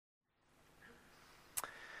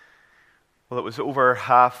Well, it was over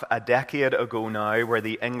half a decade ago now where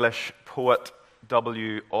the English poet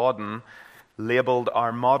W. Auden labelled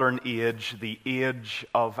our modern age the age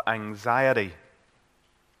of anxiety.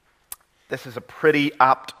 This is a pretty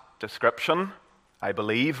apt description, I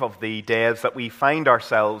believe, of the days that we find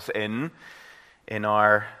ourselves in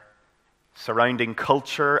our surrounding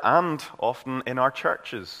culture and often in our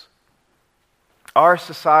churches. Our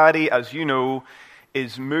society, as you know,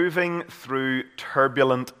 is moving through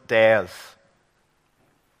turbulent days.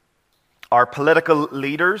 Our political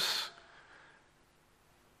leaders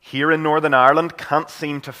here in Northern Ireland can't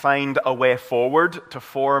seem to find a way forward to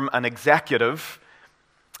form an executive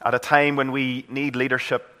at a time when we need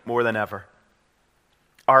leadership more than ever.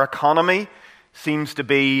 Our economy seems to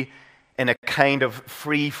be in a kind of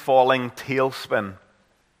free-falling tailspin.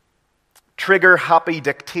 Trigger-happy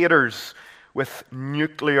dictators with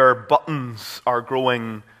nuclear buttons are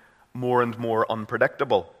growing more and more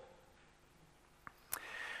unpredictable.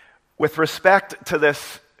 With respect to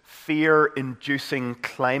this fear-inducing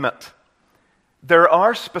climate, there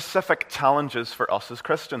are specific challenges for us as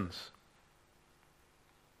Christians.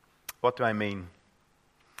 What do I mean?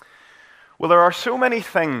 Well, there are so many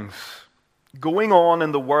things going on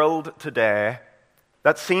in the world today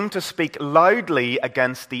that seem to speak loudly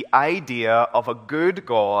against the idea of a good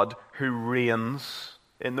God who reigns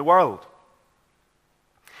in the world.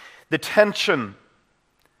 The tension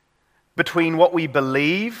between what we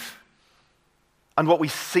believe and what we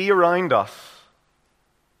see around us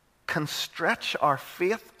can stretch our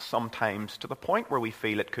faith sometimes to the point where we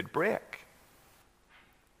feel it could break.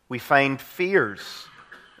 We find fears,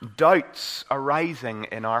 doubts arising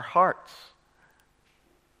in our hearts.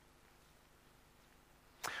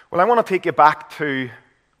 Well, I want to take you back to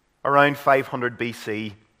around 500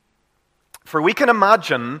 BC. For we can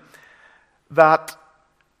imagine that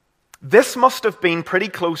this must have been pretty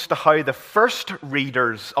close to how the first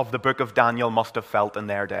readers of the book of Daniel must have felt in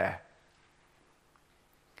their day.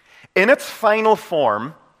 In its final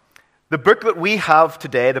form, the book that we have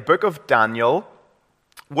today, the book of Daniel,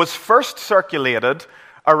 was first circulated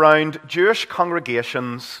around Jewish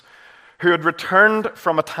congregations who had returned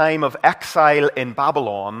from a time of exile in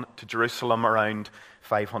Babylon to Jerusalem around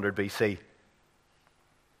 500 BC.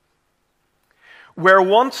 Where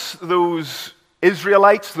once those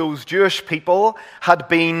Israelites, those Jewish people, had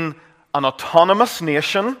been an autonomous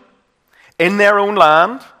nation in their own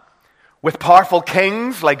land, with powerful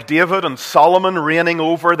kings like David and Solomon reigning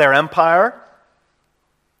over their empire,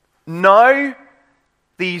 now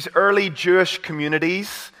these early Jewish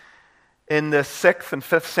communities in the 6th and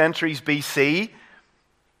 5th centuries BC,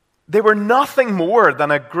 they were nothing more than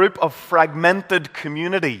a group of fragmented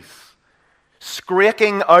communities,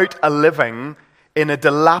 scraking out a living in a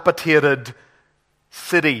dilapidated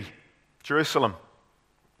city, Jerusalem,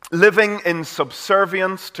 living in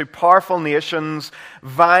subservience to powerful nations,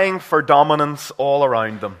 vying for dominance all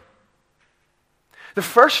around them. The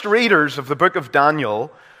first readers of the book of Daniel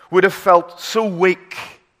would have felt so weak,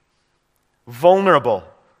 vulnerable,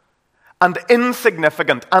 and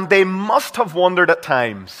insignificant, and they must have wondered at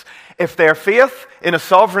times if their faith in a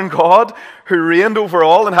sovereign God who reigned over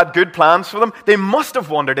all and had good plans for them, they must have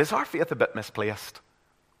wondered, is our faith a bit misplaced?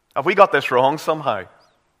 Have we got this wrong somehow?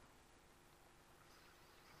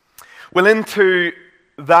 Well, into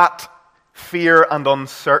that fear and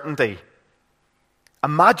uncertainty,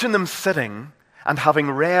 imagine them sitting and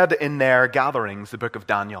having read in their gatherings the book of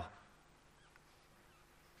Daniel.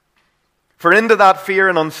 For into that fear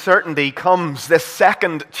and uncertainty comes this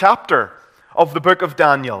second chapter of the book of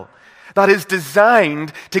Daniel that is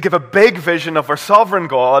designed to give a big vision of our sovereign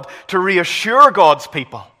God, to reassure God's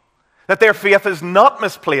people that their faith is not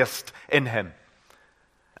misplaced in Him,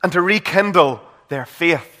 and to rekindle their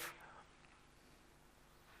faith.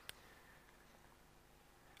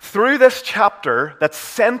 Through this chapter that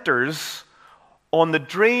centers on the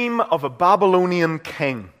dream of a Babylonian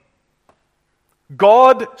king,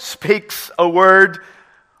 God speaks a word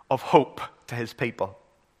of hope to His people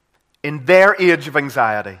in their age of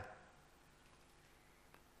anxiety.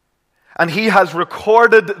 And He has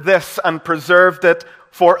recorded this and preserved it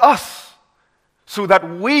for us so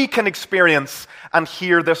that we can experience and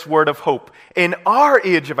hear this word of hope in our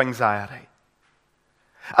age of anxiety.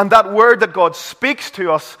 And that word that God speaks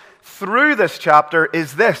to us through this chapter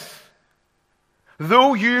is this: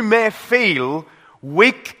 though you may feel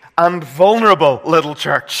weak and vulnerable, little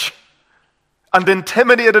church, and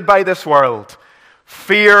intimidated by this world,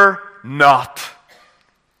 fear not.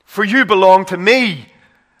 For you belong to me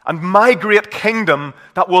and my great kingdom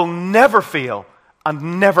that will never fail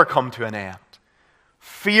and never come to an end.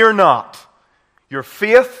 Fear not. Your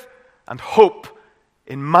faith and hope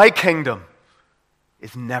in my kingdom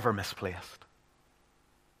is never misplaced.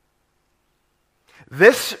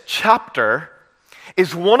 This chapter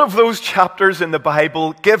is one of those chapters in the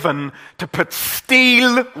Bible given to put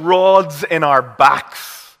steel rods in our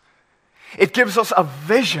backs. It gives us a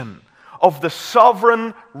vision of the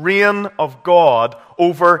sovereign reign of God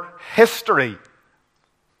over history,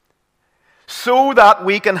 so that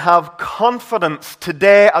we can have confidence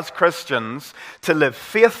today as Christians to live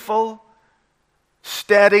faithful,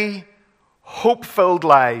 steady, hope-filled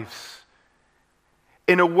lives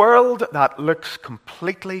in a world that looks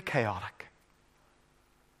completely chaotic.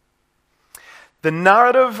 The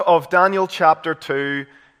narrative of Daniel chapter 2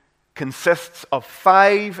 consists of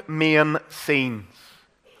 5 main scenes.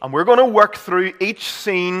 And we're going to work through each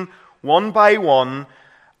scene one by one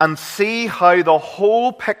and see how the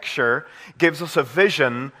whole picture gives us a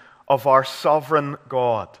vision of our sovereign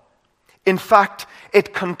God. In fact,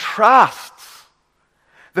 it contrasts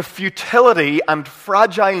the futility and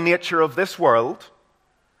fragile nature of this world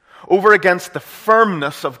over against the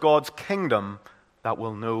firmness of God's kingdom that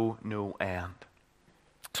will know no end.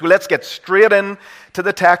 So let's get straight in to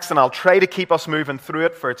the text, and I'll try to keep us moving through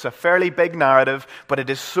it, for it's a fairly big narrative, but it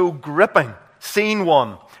is so gripping. Scene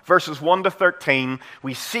 1, verses 1 to 13,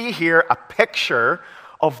 we see here a picture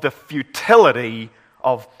of the futility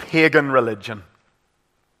of pagan religion.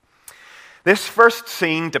 This first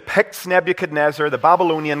scene depicts Nebuchadnezzar, the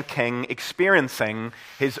Babylonian king, experiencing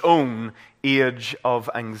his own age of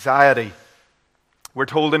anxiety. We're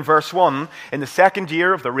told in verse 1, in the second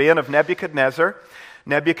year of the reign of Nebuchadnezzar,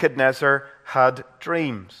 Nebuchadnezzar had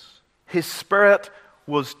dreams. His spirit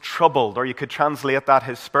was troubled, or you could translate that,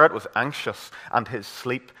 his spirit was anxious, and his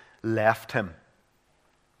sleep left him.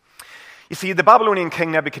 You see, the Babylonian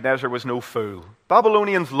king Nebuchadnezzar was no fool.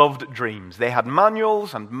 Babylonians loved dreams. They had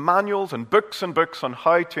manuals and books on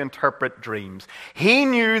how to interpret dreams. He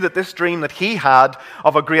knew that this dream that he had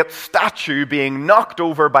of a great statue being knocked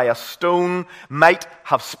over by a stone might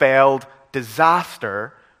have spelled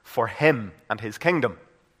disaster for him and his kingdom.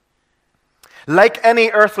 Like any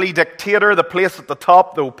earthly dictator, the place at the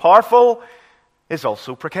top, though powerful, is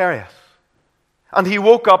also precarious. And he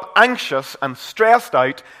woke up anxious and stressed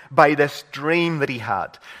out by this dream that he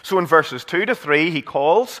had. So in verses 2 to 3, he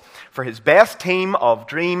calls for his best team of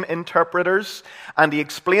dream interpreters, and he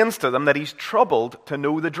explains to them that he's troubled to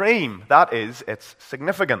know the dream. That is its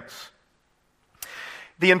significance.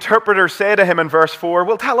 The interpreters say to him in verse 4,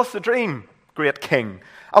 "Well, tell us the dream, great king,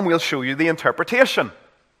 and we'll show you the interpretation."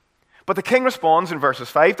 But the king responds in verses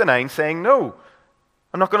 5 to 9 saying, "No,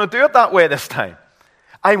 I'm not going to do it that way this time.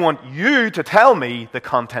 I want you to tell me the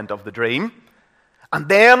content of the dream, and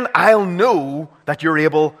then I'll know that you're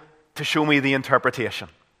able to show me the interpretation."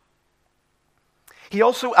 He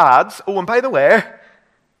also adds, "Oh, and by the way,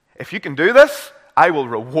 if you can do this, I will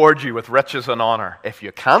reward you with riches and honor. If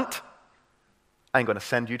you can't, I'm going to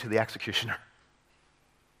send you to the executioner.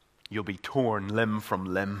 You'll be torn limb from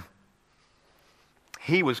limb."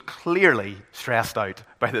 He was clearly stressed out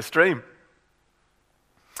by this dream.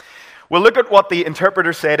 Well, look at what the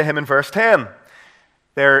interpreters say to him in verse 10.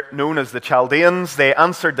 They're known as the Chaldeans. They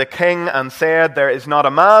answered the king and said, "There is not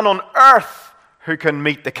a man on earth who can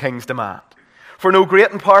meet the king's demand. For no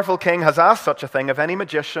great and powerful king has asked such a thing of any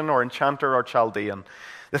magician or enchanter or Chaldean.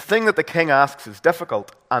 The thing that the king asks is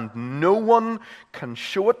difficult, and no one can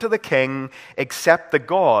show it to the king except the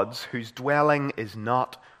gods whose dwelling is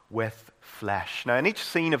not with flesh." Now, in each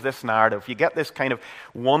scene of this narrative, you get this kind of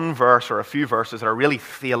one verse or a few verses that are really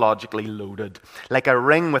theologically loaded, like a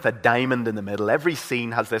ring with a diamond in the middle. Every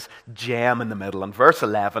scene has this gem in the middle, and verse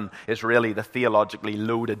 11 is really the theologically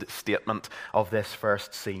loaded statement of this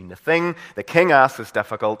first scene. The thing the king asks is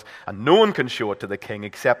difficult, and no one can show it to the king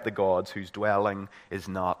except the gods whose dwelling is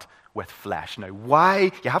not with flesh. Now,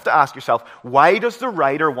 why? You have to ask yourself, why does the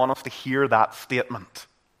writer want us to hear that statement?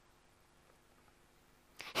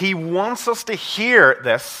 He wants us to hear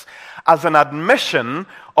this as an admission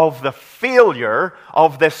of the failure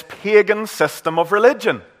of this pagan system of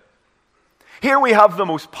religion. Here we have the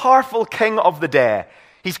most powerful king of the day.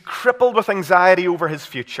 He's crippled with anxiety over his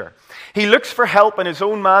future. He looks for help in his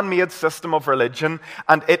own man-made system of religion,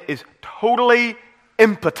 and it is totally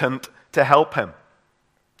impotent to help him.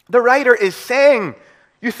 The writer is saying,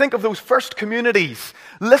 you think of those first communities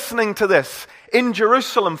listening to this in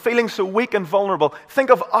Jerusalem, feeling so weak and vulnerable. Think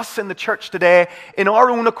of us in the church today, in our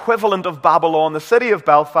own equivalent of Babylon, the city of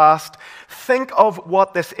Belfast. Think of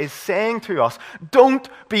what this is saying to us. Don't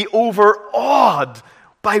be overawed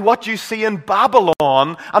by what you see in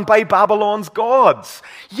Babylon and by Babylon's gods.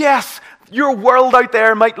 Yes, Your world out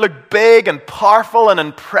there might look big and powerful and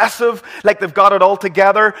impressive, like they've got it all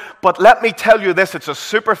together, but let me tell you this, it's a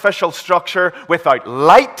superficial structure without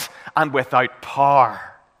light and without power.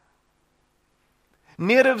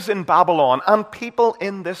 Natives in Babylon and people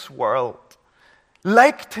in this world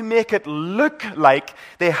like to make it look like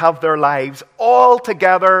they have their lives all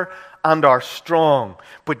together and are strong.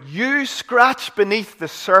 But you scratch beneath the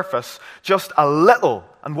surface just a little,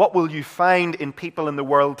 and what will you find in people in the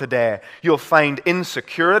world today? You'll find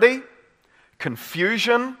insecurity,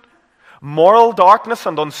 confusion, moral darkness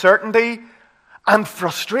and uncertainty, and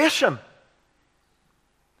frustration.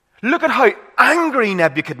 Look at how angry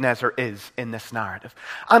Nebuchadnezzar is in this narrative.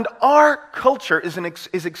 And our culture is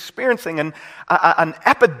experiencing an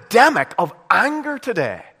epidemic of anger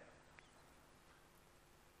today.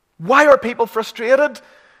 Why are people frustrated?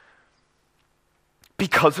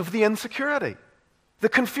 Because of the insecurity, the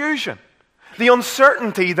confusion, the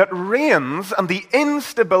uncertainty that reigns, and the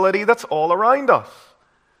instability that's all around us.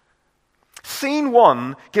 Scene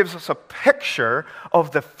 1 gives us a picture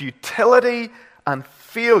of the futility and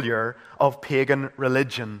failure of pagan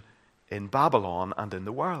religion in Babylon and in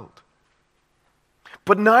the world.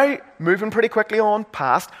 But now, moving pretty quickly on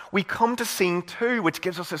past, we come to scene 2, which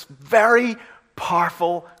gives us this very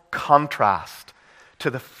powerful contrast to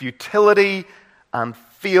the futility and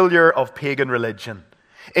failure of pagan religion.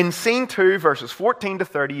 In scene 2, verses 14 to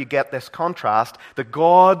 30, you get this contrast, the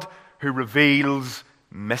God who reveals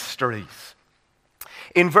mysteries.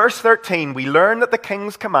 In verse 13, we learn that the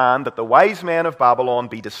king's command that the wise men of Babylon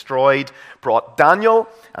be destroyed brought Daniel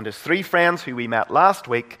and his 3 friends who we met last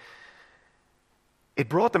week, it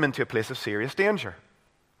brought them into a place of serious danger.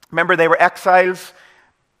 Remember, they were exiles.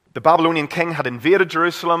 The Babylonian king had invaded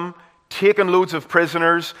Jerusalem, taken loads of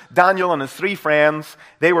prisoners. Daniel and his 3 friends,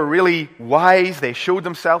 they were really wise. They showed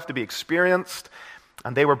themselves to be experienced,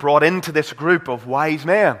 and they were brought into this group of wise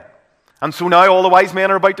men. And so now all the wise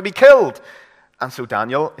men are about to be killed. And so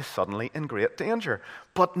Daniel is suddenly in great danger.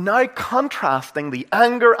 But now contrasting the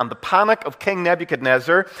anger and the panic of King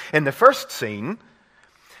Nebuchadnezzar in the first scene,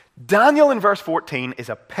 Daniel in verse 14 is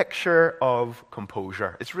a picture of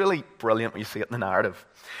composure. It's really brilliant when you see it in the narrative.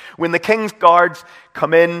 When the king's guards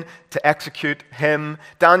come in to execute him,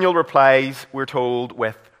 Daniel replies, we're told,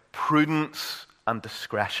 with prudence and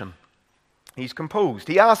discretion. He's composed.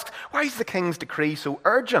 He asks, why is the king's decree so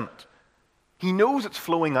urgent? He knows it's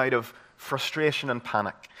flowing out of frustration and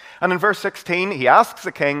panic. And in verse 16, he asks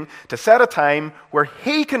the king to set a time where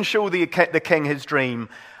he can show the king his dream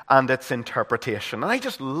and its interpretation. And I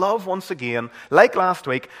just love, once again, like last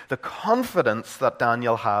week, the confidence that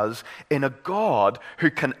Daniel has in a God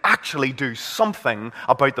who can actually do something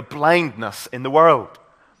about the blindness in the world.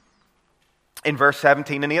 In verse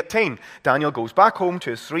 17 and 18, Daniel goes back home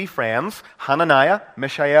to his 3 friends, Hananiah,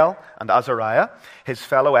 Mishael, and Azariah, his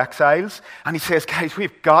fellow exiles, and he says, guys,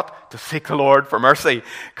 we've got to seek the Lord for mercy,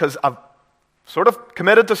 because I've sort of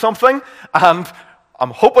committed to something, and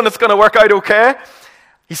I'm hoping it's going to work out okay.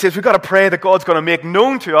 He says, we've got to pray that God's going to make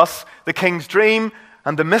known to us the king's dream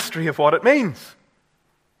and the mystery of what it means.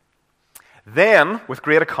 Then, with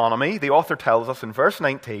great economy, the author tells us in verse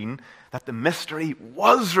 19 that the mystery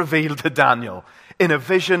was revealed to Daniel in a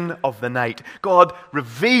vision of the night. God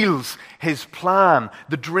reveals his plan,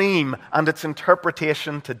 the dream, and its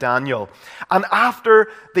interpretation to Daniel. And after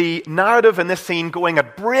the narrative in this scene going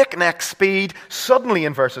at breakneck speed, suddenly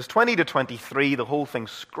in verses 20 to 23, the whole thing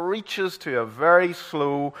screeches to a very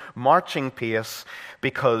slow marching pace,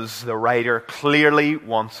 because the writer clearly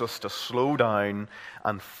wants us to slow down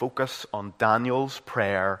and focus on Daniel's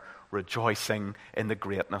prayer, rejoicing in the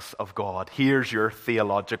greatness of God. Here's your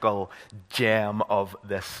theological gem of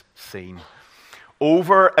this scene.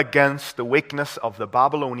 Over against the weakness of the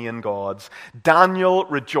Babylonian gods, Daniel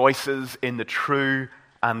rejoices in the true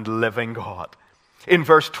and living God. In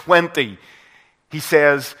verse 20, he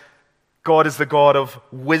says, God is the God of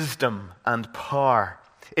wisdom and power.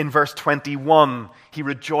 In verse 21, he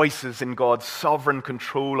rejoices in God's sovereign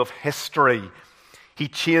control of history. He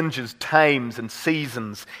changes times and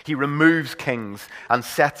seasons. He removes kings and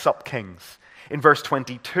sets up kings. In verse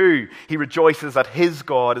 22, he rejoices that his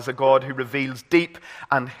God is a God who reveals deep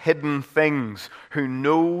and hidden things, who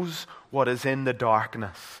knows what is in the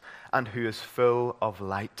darkness, and who is full of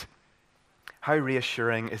light. How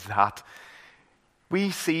reassuring is that? We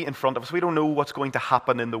see in front of us, we don't know what's going to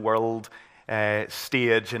happen in the world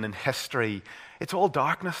stage and in history. It's all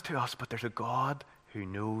darkness to us, but there's a God who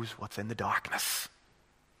knows what's in the darkness.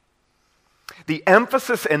 The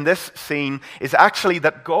emphasis in this scene is actually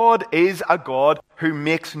that God is a God who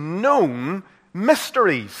makes known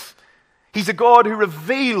mysteries. He's a God who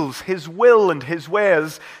reveals his will and his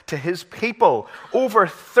ways to his people. Over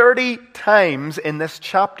 30 times in this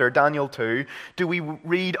chapter, Daniel 2, do we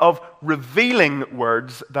read of revealing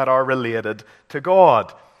words that are related to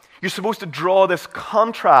God. You're supposed to draw this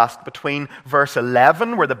contrast between verse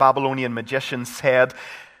 11, where the Babylonian magician said,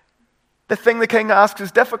 the thing the king asks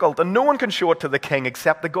is difficult, and no one can show it to the king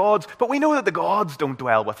except the gods. But we know that the gods don't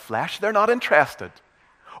dwell with flesh. They're not interested.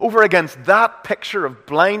 Over against that picture of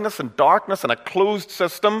blindness and darkness and a closed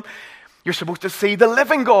system, you're supposed to see the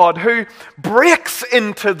living God who breaks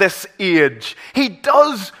into this age. He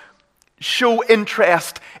does show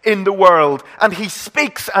interest in the world, and he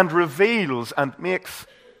speaks and reveals and makes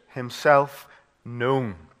himself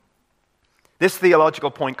known. This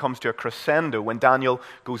theological point comes to a crescendo when Daniel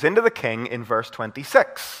goes into the king in verse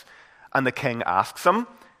 26, and the king asks him,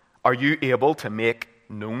 "Are you able to make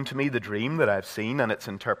known to me the dream that I've seen and its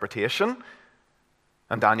interpretation?"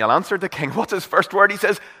 And Daniel answered the king. What's his first word? He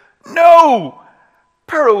says, "No!"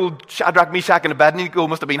 Poor old Shadrach, Meshach, and Abednego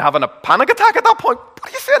must have been having a panic attack at that point. What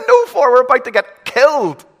are you saying no for? We're about to get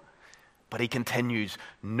killed. But he continues,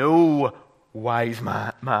 no wise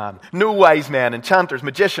man, no wise men, enchanters,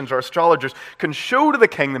 magicians, or astrologers can show to the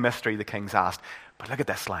king the mystery the king's asked. But look at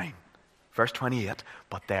this line, verse 28,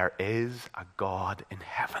 but there is a God in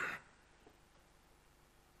heaven.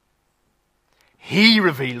 He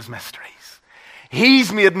reveals mysteries.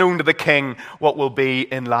 He's made known to the king what will be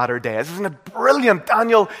in latter days. Isn't it brilliant?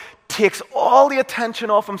 Daniel takes all the attention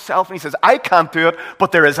off himself and he says, I can't do it,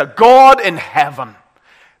 but there is a God in heaven.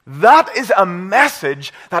 That is a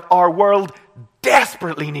message that our world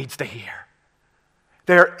desperately needs to hear.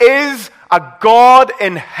 There is a God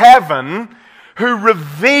in heaven who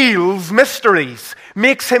reveals mysteries,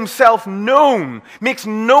 makes himself known, makes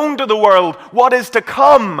known to the world what is to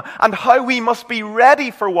come and how we must be ready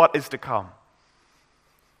for what is to come.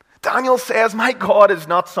 Daniel says, my God is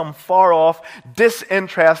not some far-off,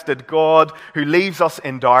 disinterested God who leaves us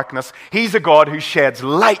in darkness. He's a God who sheds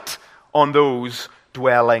light on those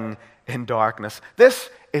dwelling in darkness. This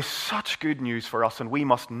is such good news for us, and we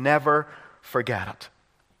must never forget it.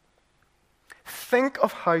 Think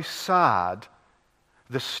of how sad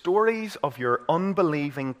the stories of your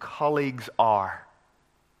unbelieving colleagues are,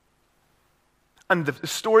 and the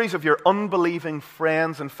stories of your unbelieving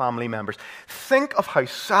friends and family members. Think of how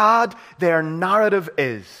sad their narrative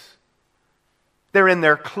is. They're in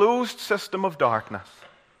their closed system of darkness.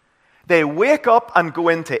 They wake up and go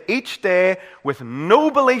into each day with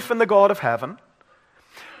no belief in the God of heaven,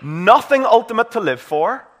 nothing ultimate to live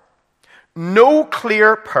for, no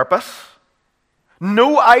clear purpose,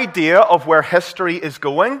 no idea of where history is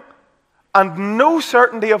going, and no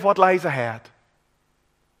certainty of what lies ahead.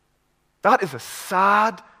 That is a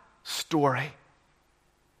sad story.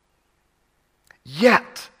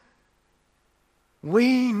 Yet,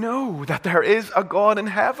 we know that there is a God in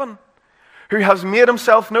heaven who has made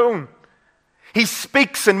himself known. He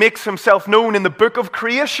speaks and makes himself known in the book of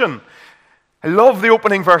creation. I love the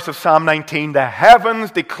opening verse of Psalm 19. The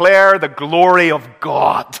heavens declare the glory of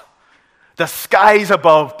God. The skies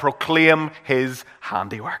above proclaim his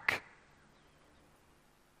handiwork.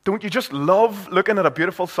 Don't you just love looking at a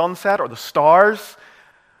beautiful sunset or the stars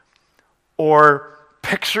or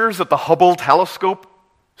pictures that the Hubble telescope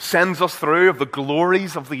sends us through of the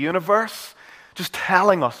glories of the universe? Just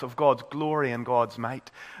telling us of God's glory and God's might.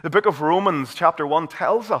 The book of Romans chapter 1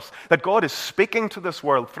 tells us that God is speaking to this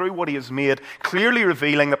world through what he has made, clearly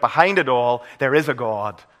revealing that behind it all there is a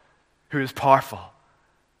God who is powerful.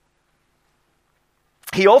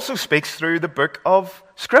 He also speaks through the book of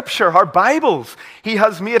Scripture, our Bibles. He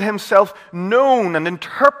has made himself known and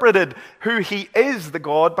interpreted who he is, the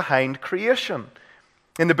God behind creation.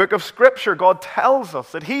 In the book of Scripture, God tells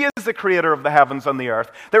us that he is the creator of the heavens and the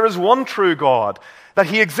earth. There is one true God, that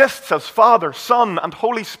he exists as Father, Son, and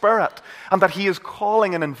Holy Spirit, and that he is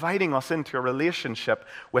calling and inviting us into a relationship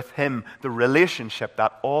with him, the relationship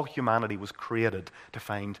that all humanity was created to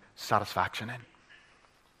find satisfaction in.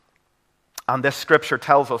 And this Scripture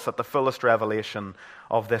tells us that the fullest revelation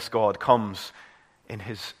of this God comes in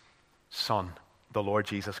his Son, the Lord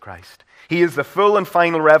Jesus Christ. He is the full and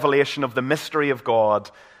final revelation of the mystery of God.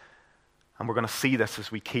 And we're going to see this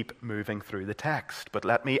as we keep moving through the text. But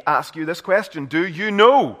let me ask you this question. Do you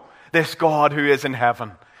know this God who is in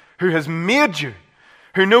heaven, who has made you,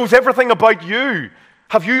 who knows everything about you?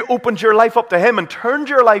 Have you opened your life up to him and turned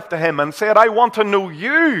your life to him and said, I want to know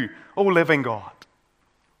you, O living God?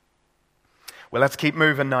 Well, let's keep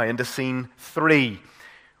moving now into scene 3.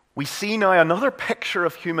 We see now another picture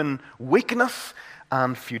of human weakness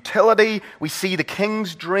and futility. We see the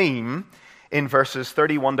king's dream in verses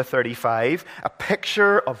 31 to 35 a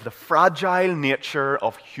picture of the fragile nature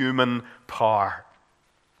of human power.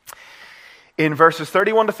 In verses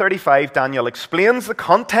 31 to 35, Daniel explains the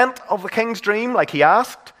content of the king's dream like he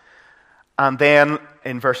asked. And then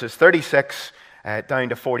in verses 36 down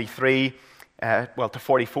to 43, to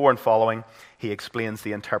 44 and following, he explains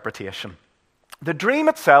the interpretation. The dream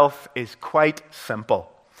itself is quite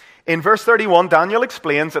simple. In verse 31, Daniel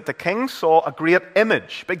explains that the king saw a great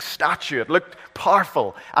image, big statue. It looked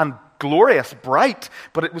powerful and glorious, bright,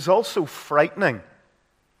 but it was also frightening.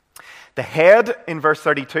 The head, in verse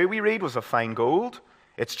 32, we read, was of fine gold,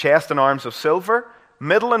 its chest and arms of silver,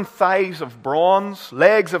 middle and thighs of bronze,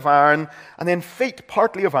 legs of iron, and then feet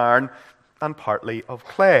partly of iron and partly of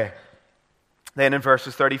clay. Then in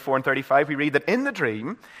verses 34 and 35, we read that in the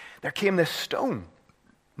dream, there came this stone,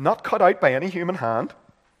 not cut out by any human hand,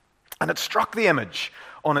 and it struck the image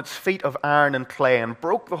on its feet of iron and clay and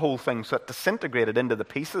broke the whole thing so it disintegrated into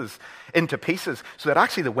pieces, so that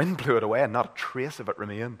actually the wind blew it away and not a trace of it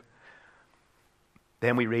remained.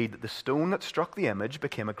 Then we read that the stone that struck the image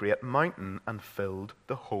became a great mountain and filled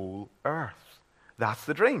the whole earth. That's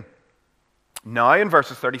the dream. Now in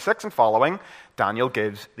verses 36 and following, Daniel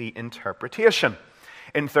gives the interpretation.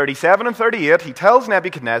 In 37 and 38, he tells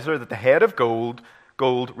Nebuchadnezzar that the head of gold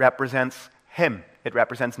represents him. It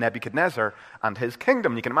represents Nebuchadnezzar and his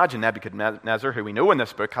kingdom. You can imagine Nebuchadnezzar, who we know in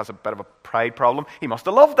this book has a bit of a pride problem. He must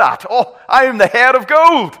have loved that. Oh, I am the head of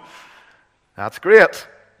gold. That's great.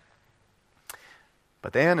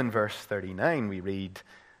 But then in verse 39 we read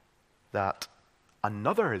that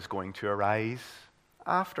another is going to arise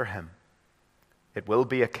after him. It will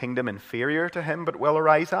be a kingdom inferior to him, but will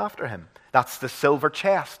arise after him. That's the silver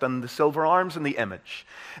chest and the silver arms in the image.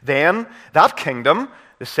 Then that kingdom,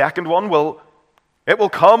 the second one, will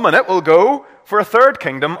come and it will go, for a third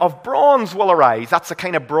kingdom of bronze will arise. That's the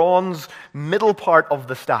kind of bronze middle part of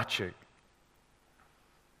the statue.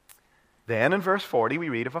 Then in verse 40 we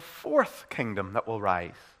read of a fourth kingdom that will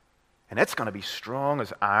rise. And it's going to be strong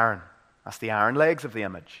as iron. That's the iron legs of the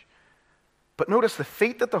image. But notice the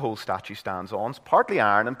feet that the whole statue stands on is partly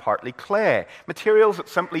iron and partly clay. Materials that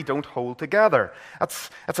simply don't hold together.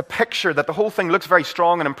 That's a picture that the whole thing looks very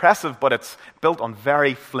strong and impressive, but it's built on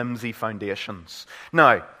very flimsy foundations.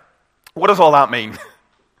 Now, what does all that mean?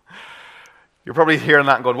 You're probably hearing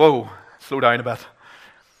that and going, whoa, slow down a bit.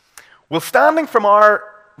 Well, standing from our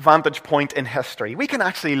vantage point in history, we can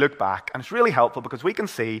actually look back, and it's really helpful because we can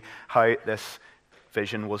see how this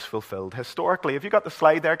vision was fulfilled historically. Have you got the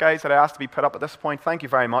slide there, guys, that I asked to be put up at this point? Thank you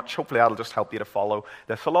very much. Hopefully that'll just help you to follow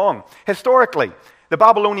this along. Historically, the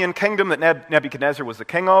Babylonian kingdom that Nebuchadnezzar was the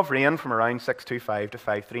king of reigned from around 625 to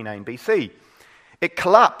 539 BC. It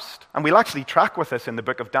collapsed, and we'll actually track with this in the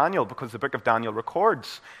book of Daniel because the book of Daniel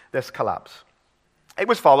records this collapse. It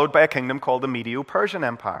was followed by a kingdom called the Medo-Persian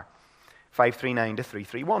Empire, 539 to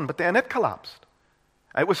 331, but then it collapsed.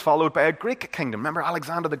 It was followed by a Greek kingdom. Remember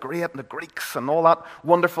Alexander the Great and the Greeks and all that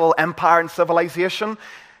wonderful empire and civilization?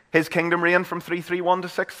 His kingdom reigned from 331 to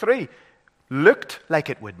 63. Looked like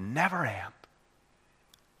it would never end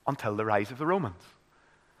until the rise of the Romans.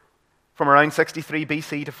 From around 63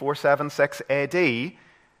 BC to 476 AD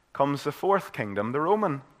comes the fourth kingdom, the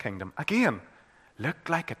Roman kingdom. Again, looked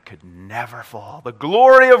like it could never fall. The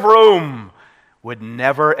glory of Rome would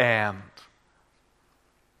never end.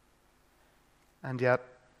 And yet,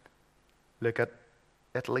 look at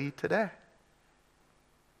Italy today.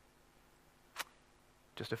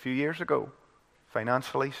 Just a few years ago,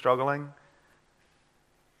 financially struggling,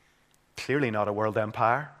 clearly not a world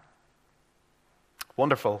empire.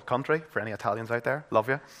 Wonderful country for any Italians out there. Love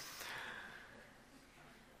you.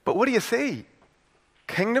 But what do you see?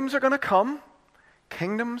 Kingdoms are going to come.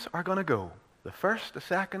 Kingdoms are going to go. The first, the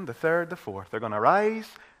second, the third, the fourth. They're going to rise.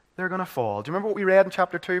 They're going to fall. Do you remember what we read in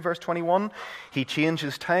chapter 2, verse 21? He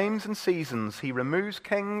changes times and seasons. He removes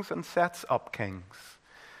kings and sets up kings.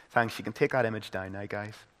 Thanks. You can take that image down now,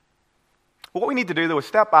 guys. But what we need to do, though, is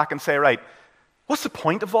step back and say, right, what's the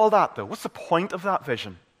point of all that, though? What's the point of that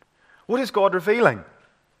vision? What is God revealing?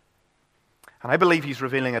 And I believe he's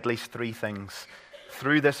revealing at least three things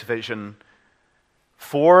through this vision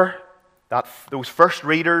for those first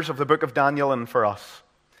readers of the book of Daniel and for us.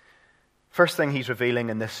 First thing he's revealing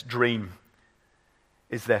in this dream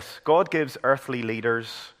is this. God gives earthly leaders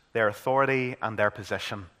their authority and their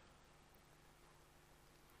position.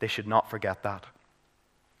 They should not forget that.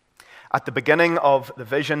 At the beginning of the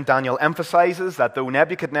vision, Daniel emphasizes that though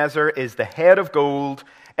Nebuchadnezzar is the head of gold,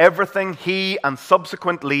 everything he and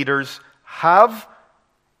subsequent leaders have,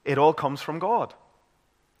 it all comes from God.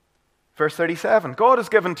 Verse 37, God has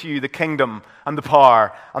given to you the kingdom and the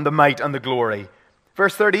power and the might and the glory.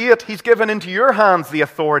 Verse 38, he's given into your hands the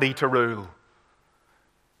authority to rule.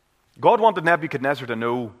 God wanted Nebuchadnezzar to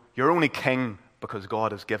know you're only king because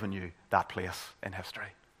God has given you that place in history.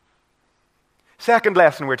 Second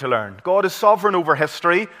lesson we're to learn. God is sovereign over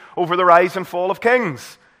history, over the rise and fall of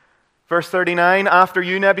kings. Verse 39, after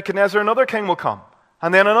you, Nebuchadnezzar, another king will come.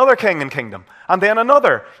 And then another king and kingdom. And then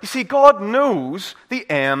another. You see, God knows the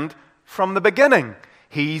end from the beginning.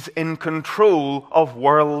 He's in control of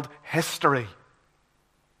world history.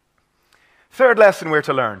 Third lesson we're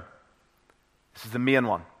to learn. This is the main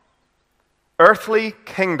one. Earthly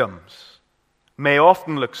kingdoms may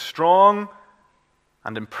often look strong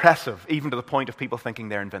and impressive, even to the point of people thinking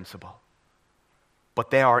they're invincible. But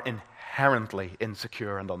they are inherently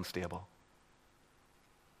insecure and unstable.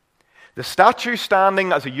 The statue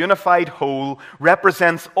standing as a unified whole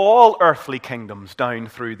represents all earthly kingdoms down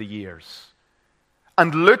through the years.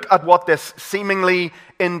 And look at what this seemingly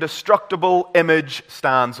indestructible image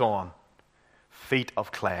stands on. Feet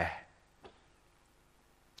of clay.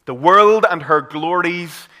 The world and her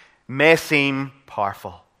glories may seem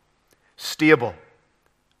powerful, stable,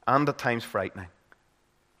 and at times frightening.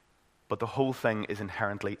 But the whole thing is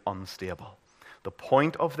inherently unstable. The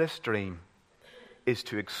point of this dream is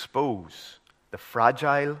to expose the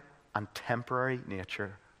fragile and temporary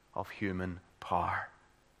nature of human power.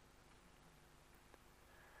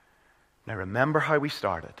 Now remember how we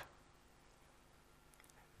started.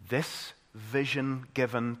 This vision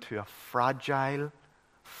given to a fragile,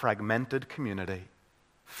 fragmented community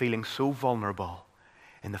feeling so vulnerable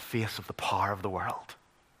in the face of the power of the world.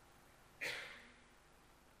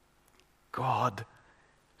 God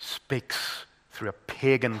speaks through a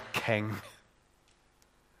pagan king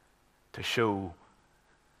to show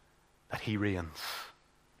that he reigns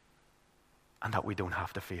and that we don't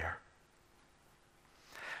have to fear.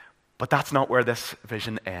 But that's not where this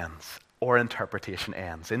vision ends or interpretation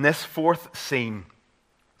ends. In this fourth scene,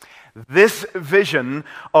 this vision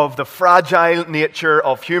of the fragile nature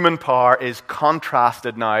of human power is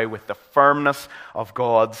contrasted now with the firmness of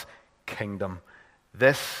God's kingdom.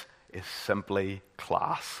 This is simply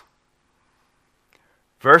class.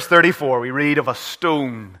 Verse 34, we read of a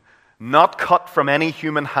stone not cut from any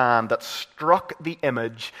human hand that struck the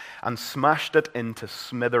image and smashed it into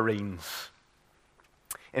smithereens.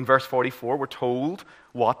 In verse 44, we're told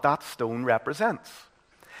what that stone represents.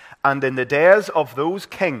 And in the days of those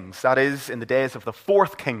kings, that is, in the days of the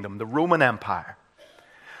fourth kingdom, the Roman Empire,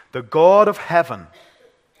 the God of heaven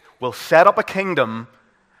will set up a kingdom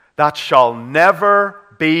that shall never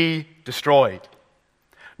be destroyed,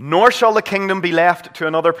 nor shall the kingdom be left to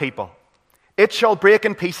another people. It shall break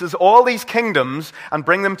in pieces all these kingdoms and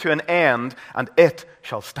bring them to an end, and it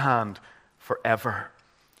shall stand forever.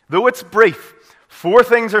 Though it's brief, 4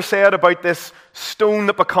 things are said about this stone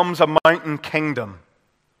that becomes a mountain kingdom.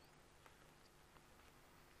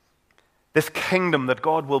 This kingdom that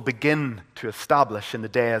God will begin to establish in the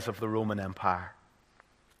days of the Roman Empire.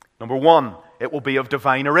 Number 1, it will be of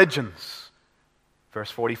divine origins.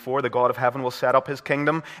 Verse 44, the God of heaven will set up his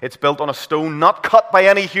kingdom. It's built on a stone not cut by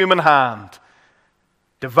any human hand.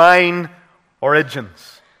 Divine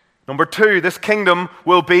origins. Number 2, this kingdom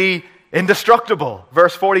will be indestructible.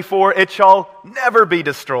 Verse 44, it shall never be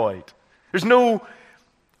destroyed. There's no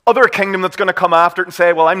other kingdom that's going to come after it and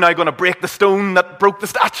say, well, I'm now going to break the stone that broke the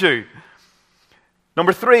statue.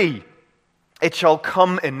 Number 3, it shall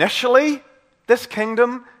come initially, this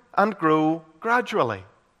kingdom, and grow gradually.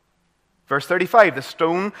 Verse 35, the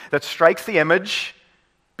stone that strikes the image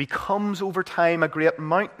becomes over time a great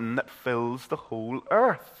mountain that fills the whole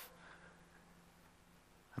earth.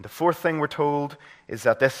 And the 4th thing we're told is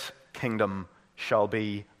that this kingdom shall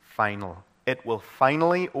be final. It will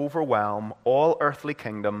finally overwhelm all earthly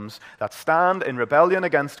kingdoms that stand in rebellion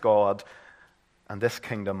against God, and this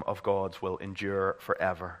kingdom of God's will endure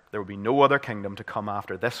forever. There will be no other kingdom to come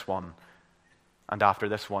after this one, and after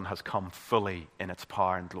this one has come fully in its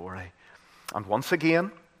power and glory. And once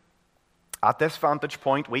again, at this vantage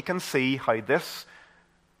point, we can see how this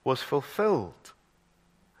was fulfilled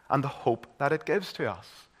and the hope that it gives to us.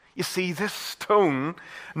 You see, this stone,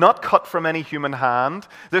 not cut from any human hand,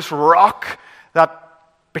 this rock that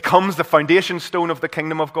becomes the foundation stone of the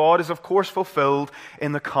kingdom of God, is of course fulfilled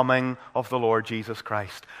in the coming of the Lord Jesus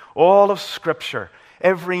Christ. All of Scripture,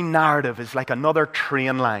 every narrative is like another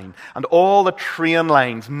train line, and all the train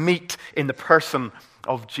lines meet in the person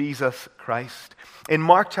of Jesus Christ. In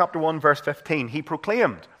Mark chapter 1, verse 15, he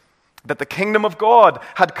proclaimed that the kingdom of God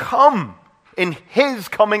had come in his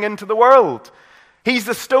coming into the world. He's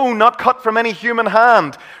the stone not cut from any human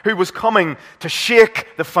hand who was coming to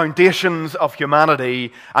shake the foundations of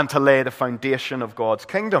humanity and to lay the foundation of God's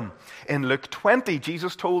kingdom. In Luke 20,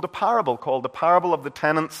 Jesus told a parable called the parable of the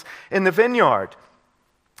tenants in the vineyard.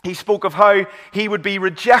 He spoke of how he would be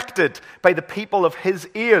rejected by the people of his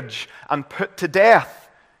age and put to death.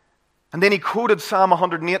 And then he quoted Psalm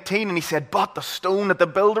 118 and he said, "But the stone that the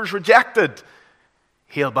builders rejected,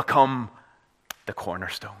 he'll become the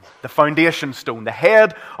cornerstone, the foundation stone, the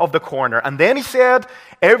head of the corner." And then he said,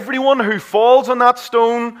 "Everyone who falls on that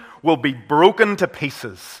stone will be broken to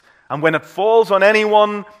pieces. And when it falls on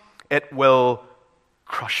anyone, it will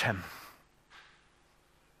crush him."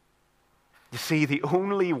 You see, the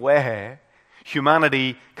only way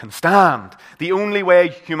humanity can stand, the only way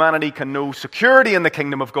humanity can know security in the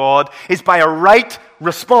kingdom of God is by a right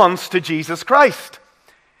response to Jesus Christ.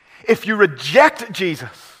 If you reject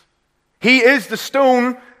Jesus, he is the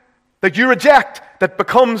stone that you reject that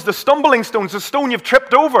becomes the stumbling stone. It's the stone you've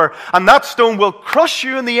tripped over, and that stone will crush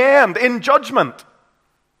you in the end, in judgment.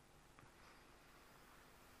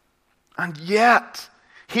 And yet,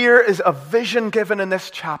 here is a vision given in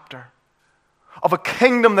this chapter of a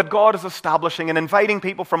kingdom that God is establishing and inviting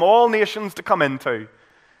people from all nations to come into,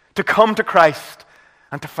 to come to Christ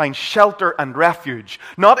and to find shelter and refuge,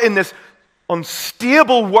 not in this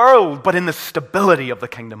unstable world, but in the stability of the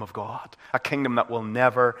kingdom of God, a kingdom that will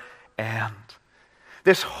never end.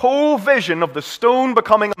 This whole vision of the stone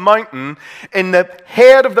becoming a mountain in the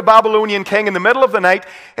head of the Babylonian king in the middle of the night,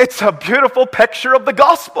 it's a beautiful picture of the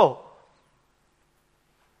gospel.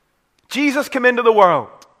 Jesus came into the world.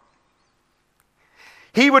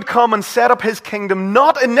 He would come and set up his kingdom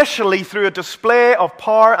not initially through a display of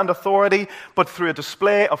power and authority, but through a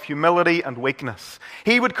display of humility and weakness.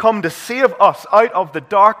 He would come to save us out of the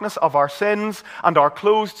darkness of our sins and our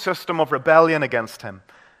closed system of rebellion against him.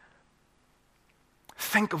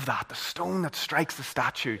 Think of that, the stone that strikes the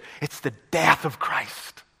statue. It's the death of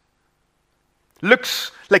Christ.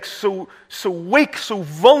 Looks like so weak, so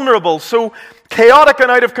vulnerable, so chaotic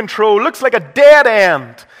and out of control. Looks like a dead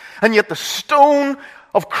end. And yet the stone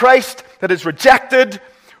of Christ that is rejected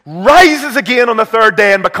rises again on the third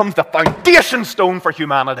day and becomes the foundation stone for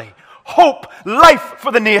humanity. Hope, life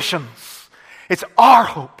for the nations. It's our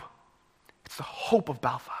hope. It's the hope of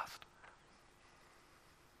Belfast.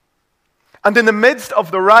 And in the midst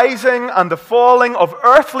of the rising and the falling of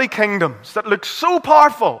earthly kingdoms that look so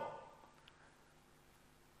powerful,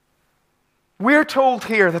 we're told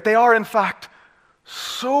here that they are in fact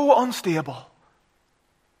so unstable.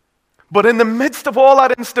 But in the midst of all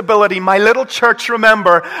that instability, my little church,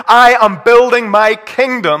 remember, I am building my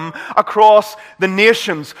kingdom across the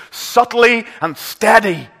nations, subtly and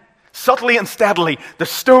steady. Subtly and steadily, the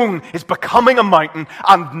stone is becoming a mountain,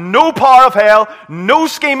 and no power of hell, no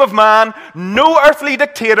scheme of man, no earthly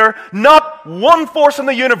dictator, not one force in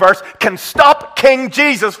the universe can stop King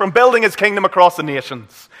Jesus from building his kingdom across the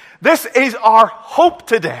nations. This is our hope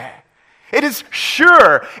today. It is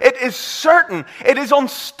sure, it is certain, it is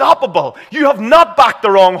unstoppable. You have not backed the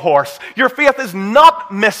wrong horse. Your faith is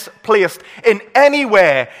not misplaced in any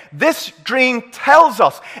way. This dream tells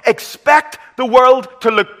us, expect the world to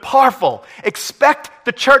look powerful. Expect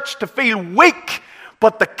the church to feel weak,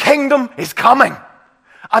 but the kingdom is coming.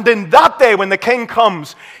 And in that day when the king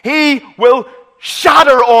comes, he will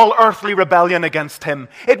shatter all earthly rebellion against him.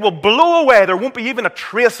 It will blow away. There won't be even a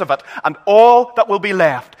trace of it. And all that will be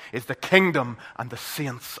left is the kingdom and the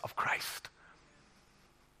saints of Christ.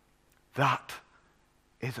 That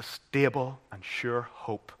is a stable and sure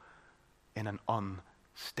hope in an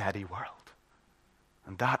unsteady world.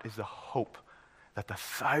 And that is the hope that the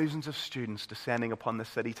thousands of students descending upon the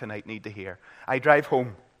city tonight need to hear. I drive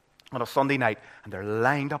home on a Sunday night, and they're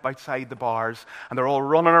lined up outside the bars, and they're all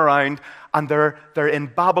running around, and they're in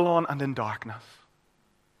Babylon and in darkness.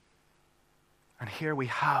 And here we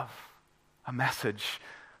have a message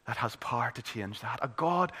that has power to change that. A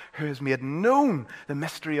God who has made known the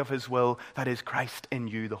mystery of his will, that is Christ in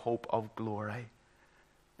you, the hope of glory.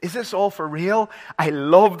 Is this all for real? I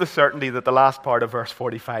love the certainty that the last part of verse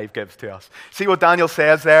 45 gives to us. See what Daniel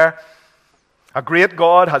says there? A great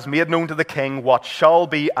God has made known to the king what shall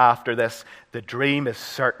be after this. The dream is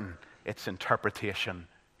certain, its interpretation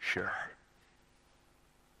sure.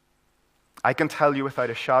 I can tell you without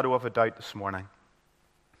a shadow of a doubt this morning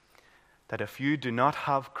that if you do not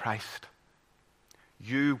have Christ,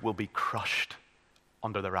 you will be crushed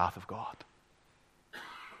under the wrath of God.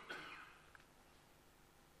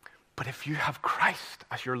 But if you have Christ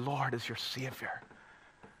as your Lord, as your Savior,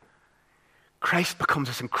 Christ becomes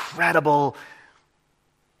this incredible,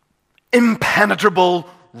 impenetrable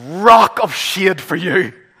rock of shade for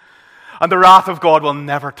you. And the wrath of God will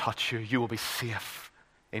never touch you. You will be safe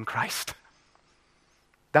in Christ.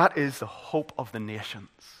 That is the hope of the nations.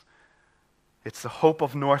 It's the hope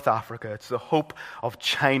of North Africa. It's the hope of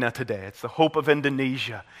China today. It's the hope of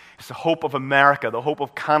Indonesia. It's the hope of America, the hope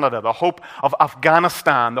of Canada, the hope of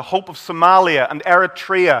Afghanistan, the hope of Somalia and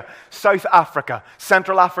Eritrea, South Africa,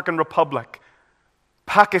 Central African Republic,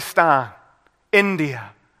 Pakistan,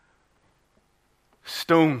 India.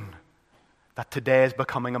 Stone that today is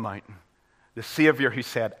becoming a mountain. The Savior who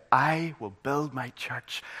said, I will build my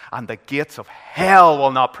church and the gates of hell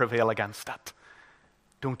will not prevail against it.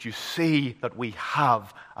 Don't you see that we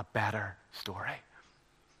have a better story?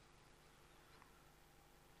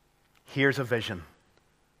 Here's a vision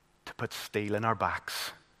to put steel in our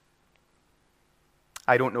backs.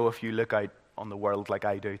 I don't know if you look out on the world like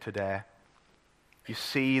I do today. You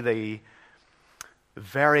see the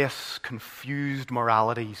various confused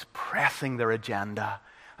moralities pressing their agenda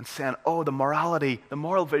and saying, oh, the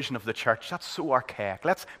moral vision of the church, that's so archaic.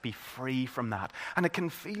 Let's be free from that. And it can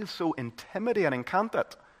feel so intimidating, can't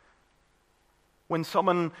it? When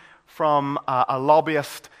someone from a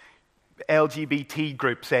lobbyist LGBT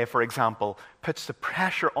group, say, for example, puts the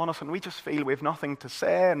pressure on us and we just feel we have nothing to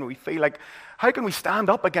say and we feel like, how can we stand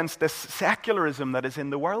up against this secularism that is in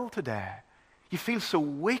the world today? You feel so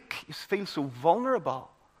weak. You feel so vulnerable.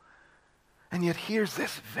 And yet here's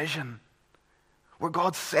this vision where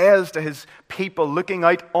God says to his people looking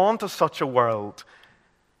out onto such a world,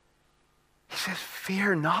 he says,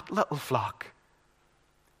 fear not, little flock.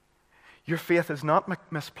 Your faith is not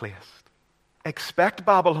misplaced. Expect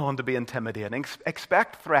Babylon to be intimidating.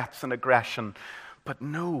 Expect threats and aggression. But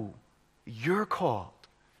no, you're called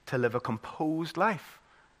to live a composed life.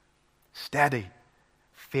 Steady,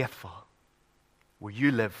 faithful, where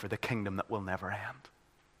you live for the kingdom that will never end.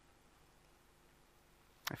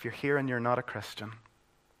 If you're here and you're not a Christian,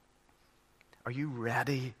 are you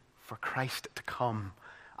ready for Christ to come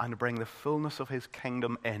and to bring the fullness of his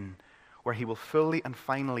kingdom in, where he will fully and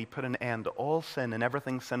finally put an end to all sin and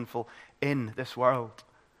everything sinful in this world?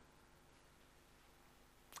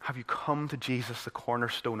 Have you come to Jesus, the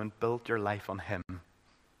cornerstone, and built your life on him?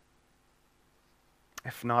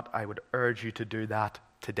 If not, I would urge you to do that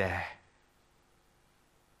today.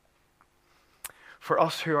 For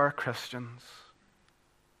us who are Christians,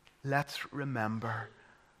 let's remember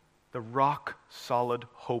the rock-solid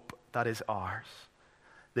hope that is ours.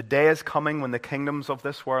 The day is coming when the kingdoms of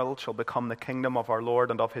this world shall become the kingdom of our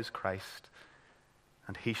Lord and of his Christ,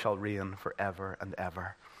 and he shall reign forever and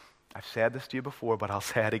ever. I've said this to you before, but I'll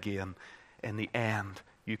say it again. In the end,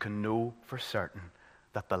 you can know for certain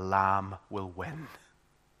that the Lamb will win.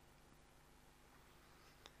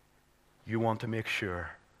 You want to make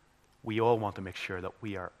sure, we all want to make sure that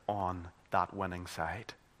we are on that winning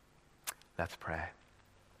side. Let's pray.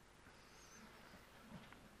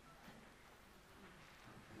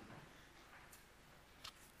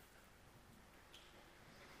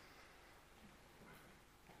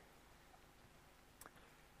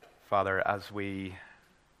 Father, as we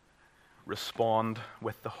respond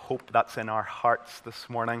with the hope that's in our hearts this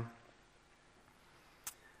morning,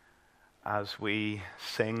 as we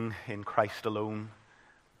sing in Christ alone,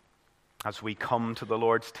 as we come to the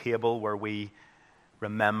Lord's table where we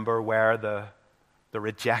remember where the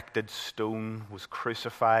rejected stone was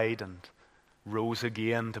crucified and rose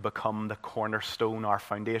again to become the cornerstone, our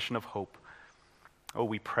foundation of hope. Oh,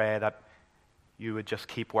 we pray that you would just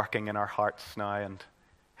keep working in our hearts now and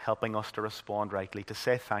helping us to respond rightly, to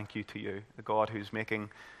say thank you to you, the God who's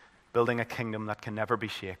building a kingdom that can never be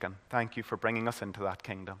shaken. Thank you for bringing us into that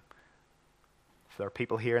kingdom. If there are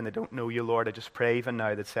people here and they don't know you, Lord, I just pray even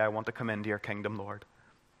now that say, I want to come into your kingdom, Lord.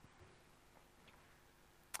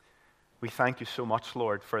 We thank you so much,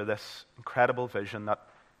 Lord, for this incredible vision that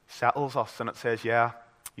settles us and it says, yeah,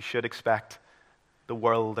 you should expect the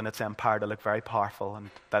world and its empire to look very powerful and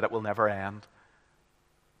that it will never end.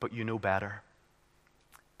 But you know better.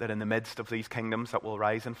 That in the midst of these kingdoms that will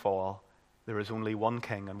rise and fall, there is only one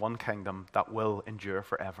king and one kingdom that will endure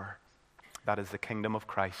forever. That is the kingdom of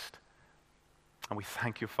Christ. And we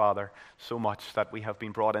thank you, Father, so much that we have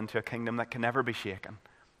been brought into a kingdom that can never be shaken.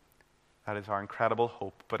 That is our incredible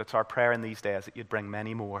hope. But it's our prayer in these days that you'd bring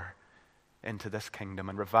many more into this kingdom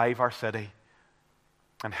and revive our city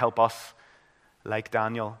and help us, like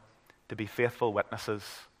Daniel, to be faithful witnesses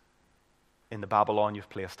in the Babylon you've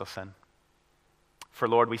placed us in. For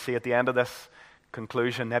Lord, we see at the end of this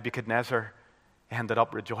conclusion, Nebuchadnezzar ended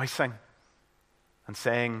up rejoicing and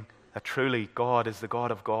saying that truly God is the God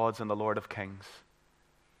of gods and the Lord of kings.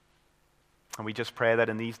 And we just pray that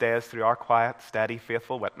in these days, through our quiet, steady,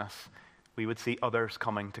 faithful witness, we would see others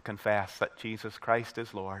coming to confess that Jesus Christ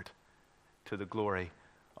is Lord to the glory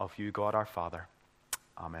of you, God our Father.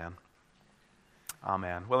 Amen.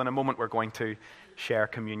 Amen. Well, in a moment we're going to share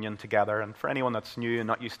communion together, and for anyone that's new and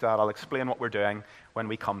not used to that, I'll explain what we're doing when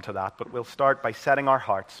we come to that. But we'll start by setting our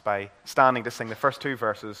hearts by standing to sing the first two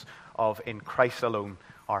verses of In Christ Alone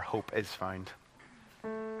Our Hope Is Found.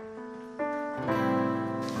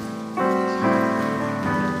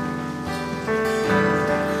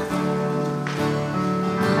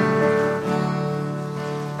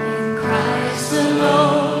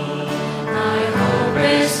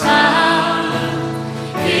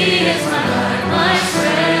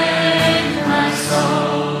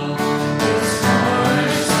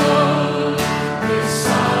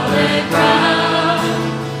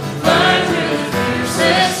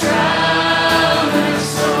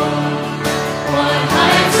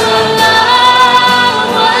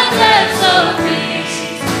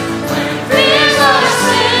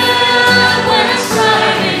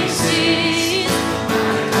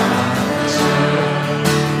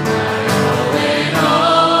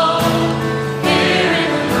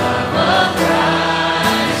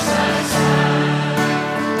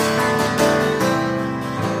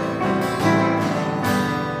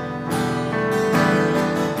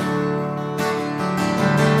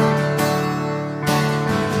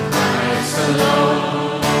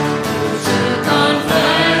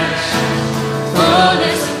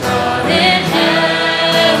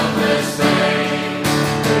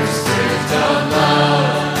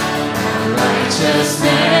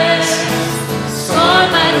 Righteousness.